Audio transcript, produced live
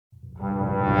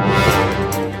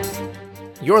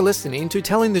You're listening to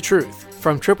Telling the Truth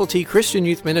from Triple T Christian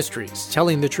Youth Ministries,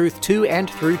 telling the truth to and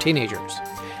through teenagers.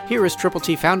 Here is Triple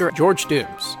T founder George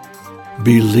Dooms.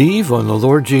 Believe on the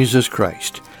Lord Jesus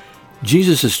Christ.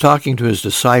 Jesus is talking to his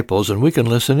disciples, and we can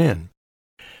listen in.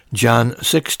 John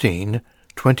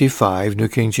 16:25, New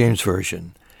King James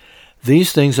Version.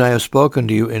 These things I have spoken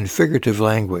to you in figurative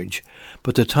language,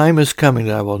 but the time is coming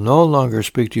that I will no longer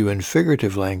speak to you in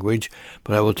figurative language,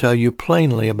 but I will tell you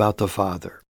plainly about the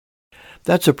Father.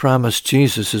 That's a promise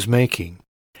Jesus is making,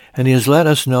 and he has let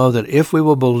us know that if we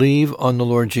will believe on the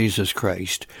Lord Jesus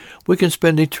Christ, we can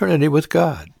spend eternity with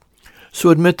God.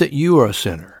 So admit that you are a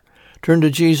sinner. Turn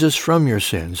to Jesus from your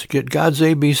sins. Get God's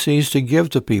ABCs to give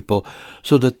to people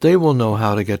so that they will know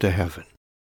how to get to heaven.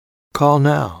 Call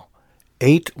now,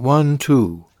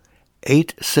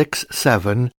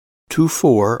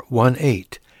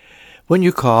 812-867-2418. When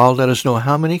you call, let us know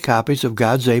how many copies of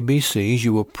God's ABCs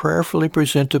you will prayerfully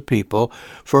present to people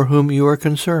for whom you are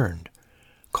concerned.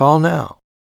 Call now,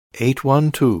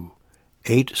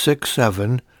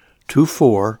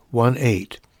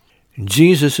 812-867-2418.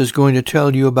 Jesus is going to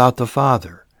tell you about the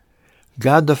Father.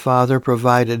 God the Father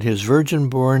provided his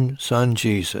virgin-born Son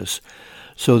Jesus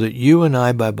so that you and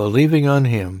I, by believing on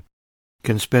him,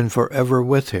 can spend forever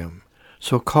with him.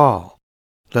 So call.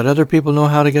 Let other people know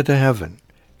how to get to heaven.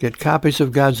 Get copies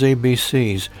of God's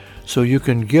ABCs so you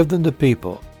can give them to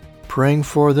people, praying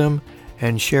for them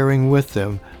and sharing with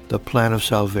them the plan of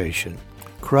salvation.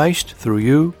 Christ, through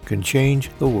you, can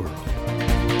change the world.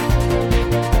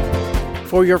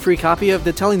 For your free copy of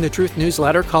the Telling the Truth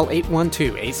newsletter, call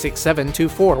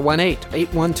 812-867-2418,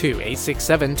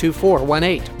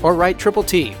 812-867-2418, or write Triple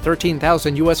T,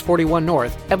 13,000 U.S. 41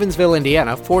 North, Evansville,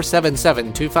 Indiana,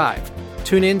 47725.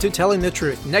 Tune in to Telling the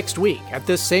Truth next week at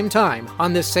this same time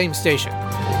on this same station.